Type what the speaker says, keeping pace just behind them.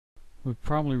We've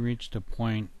probably reached a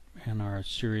point in our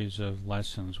series of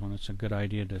lessons when it's a good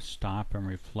idea to stop and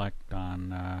reflect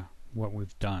on what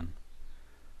we've done.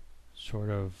 Sort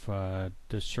of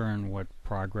discern what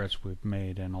progress we've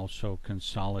made and also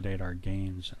consolidate our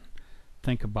gains and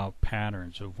think about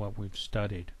patterns of what we've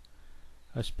studied,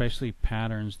 especially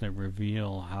patterns that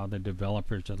reveal how the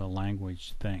developers of the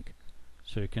language think,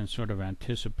 so you can sort of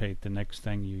anticipate the next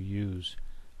thing you use,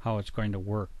 how it's going to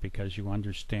work because you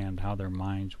understand how their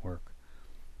minds work.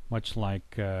 Much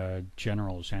like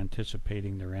generals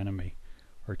anticipating their enemy,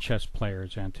 or chess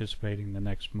players anticipating the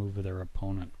next move of their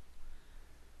opponent.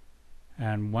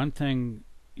 And one thing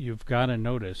you've got to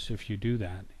notice if you do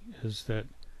that is that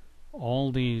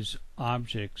all these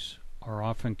objects are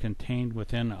often contained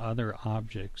within other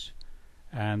objects,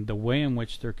 and the way in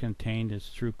which they're contained is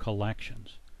through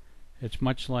collections. It's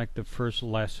much like the first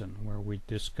lesson where we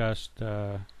discussed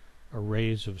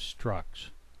arrays of structs.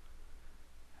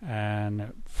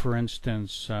 And for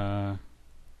instance, in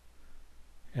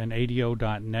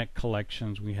ADO.NET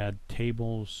collections we had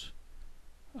tables,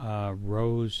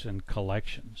 rows, and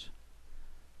collections,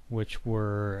 which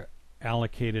were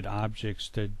allocated objects.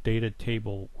 The data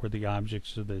table were the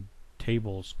objects of the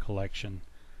tables collection.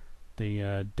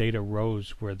 The data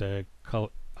rows were the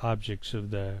objects of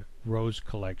the rows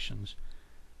collections,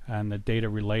 and the data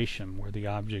relation were the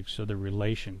objects of the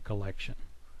relation collection.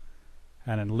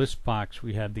 And in ListBox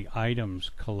we had the items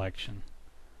collection,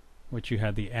 which you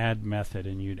had the add method,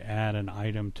 and you'd add an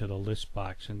item to the list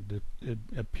box and it'd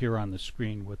appear on the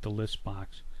screen with the list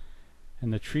box.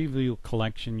 In the TreeView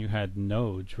collection you had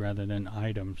nodes rather than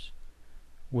items,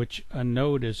 which a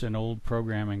node is an old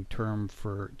programming term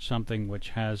for something which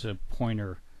has a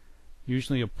pointer,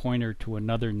 usually a pointer to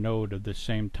another node of the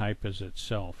same type as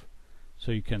itself,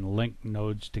 so you can link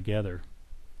nodes together,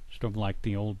 sort of like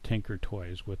the old Tinker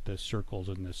Toys with the circles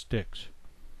and the sticks.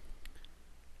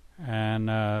 And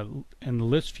in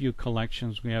ListView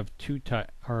collections we have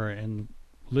in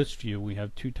ListView we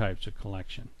have two types of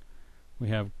collection. We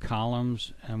have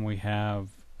columns and we have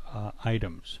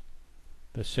items,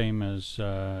 the same as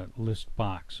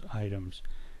ListBox items,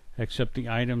 except the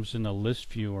items in the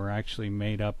ListView are actually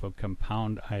made up of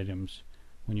compound items.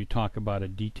 When you talk about a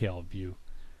detail view,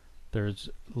 there's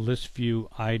ListView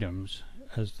items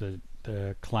as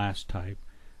the class type,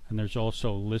 and there's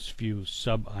also ListView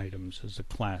sub-items as a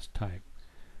class type.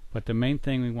 But the main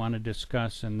thing we want to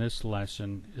discuss in this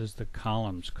lesson is the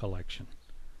columns collection,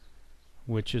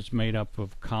 which is made up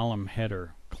of ColumnHeader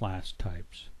class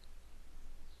types.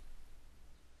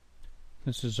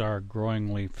 This is our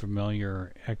growingly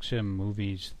familiar XM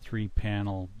Movies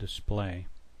 3-panel display.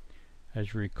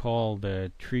 As you recall,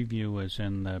 the tree view is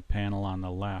in the panel on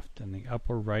the left, and the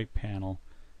upper right panel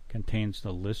contains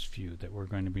the list view that we're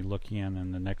going to be looking at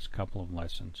in the next couple of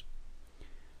lessons.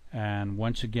 And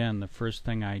once again, the first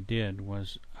thing I did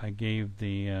was I gave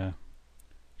the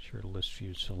list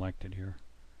view selected here.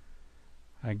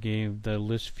 I gave the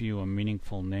list view a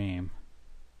meaningful name.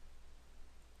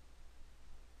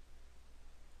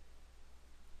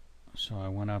 So I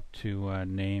went up to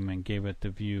name and gave it the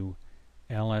view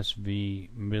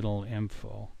LSV middle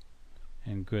info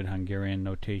in good Hungarian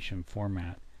notation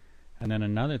format. And then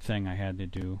another thing I had to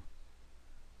do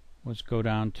was go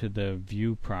down to the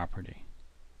view property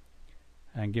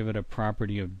and give it a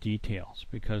property of details,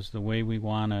 because the way we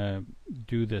want to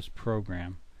do this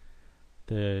program,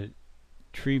 the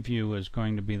tree view is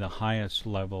going to be the highest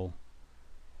level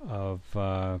of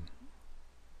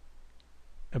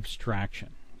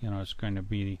abstraction. It's going to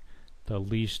be the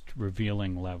least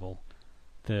revealing level.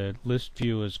 The list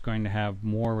view is going to have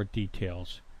more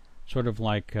details, sort of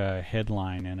like a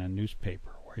headline in a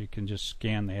newspaper where you can just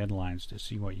scan the headlines to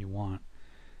see what you want.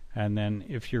 And then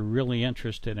if you're really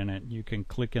interested in it, you can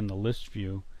click in the list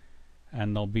view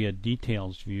and there'll be a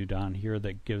details view down here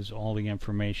that gives all the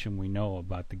information we know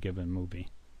about the given movie.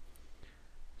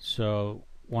 So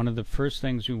one of the first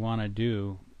things we want to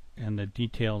do in the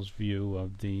details view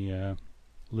of the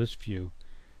list view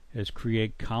is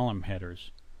create column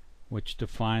headers, which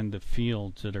define the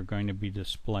fields that are going to be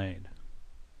displayed.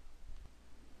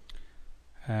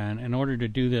 And in order to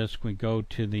do this, we go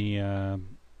to the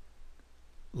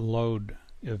load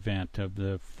event of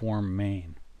the form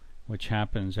main, which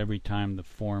happens every time the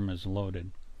form is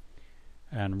loaded.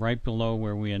 And right below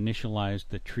where we initialized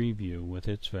the tree view with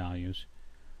its values,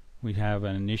 we have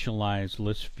an initialized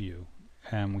list view,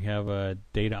 and we have a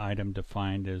data item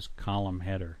defined as column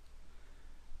header,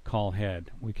 call head.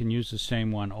 We can use the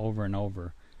same one over and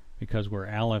over because we're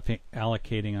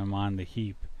allocating them on the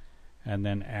heap and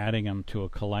then adding them to a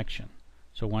collection.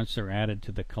 So once they're added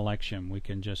to the collection, we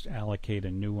can just allocate a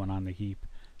new one on the heap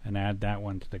and add that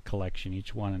one to the collection,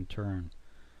 each one in turn.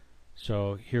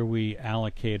 So here we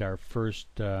allocate our first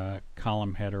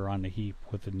column header on the heap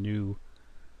with a new,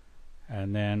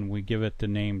 and then we give it the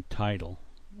name title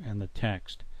and the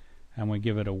text, and we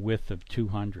give it a width of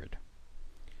 200.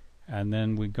 And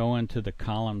then we go into the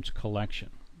columns collection.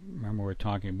 Remember, we're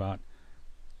talking about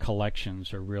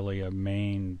collections are really a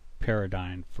main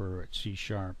paradigm for C#.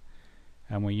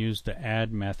 And we use the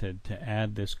add method to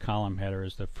add this column header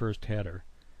as the first header.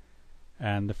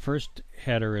 And the first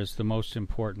header is the most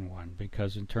important one,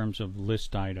 because in terms of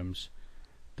list items,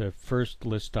 the first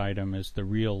list item is the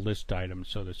real list item,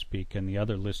 so to speak, and the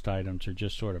other list items are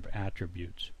just sort of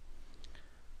attributes.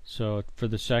 So for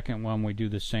the second one, we do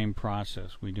the same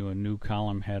process. We do a new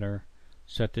column header,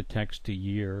 set the text to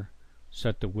year,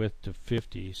 set the width to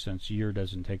 50 since year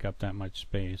doesn't take up that much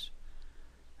space,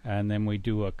 and then we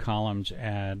do a columns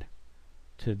add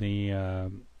to the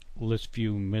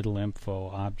ListView middle info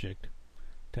object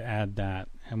to add that,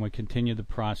 and we continue the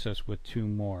process with two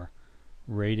more: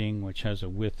 rating, which has a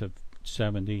width of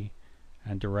 70,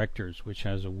 and directors, which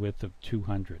has a width of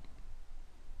 200.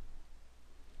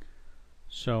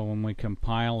 So when we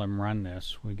compile and run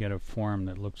this, we get a form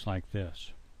that looks like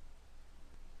this.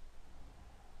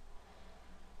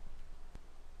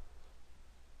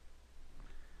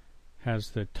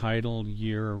 Has the title,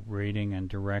 year, rating, and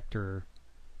director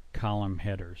column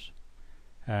headers.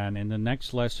 And in the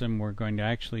next lesson, we're going to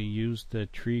actually use the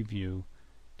tree view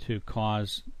to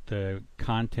cause the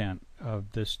content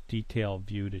of this detail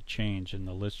view to change in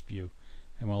the list view.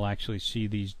 And we'll actually see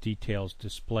these details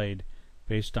displayed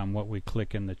based on what we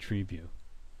click in the tree view.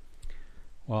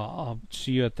 Well, I'll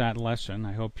see you at that lesson.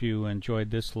 I hope you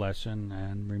enjoyed this lesson,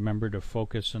 and remember to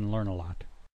focus and learn a lot.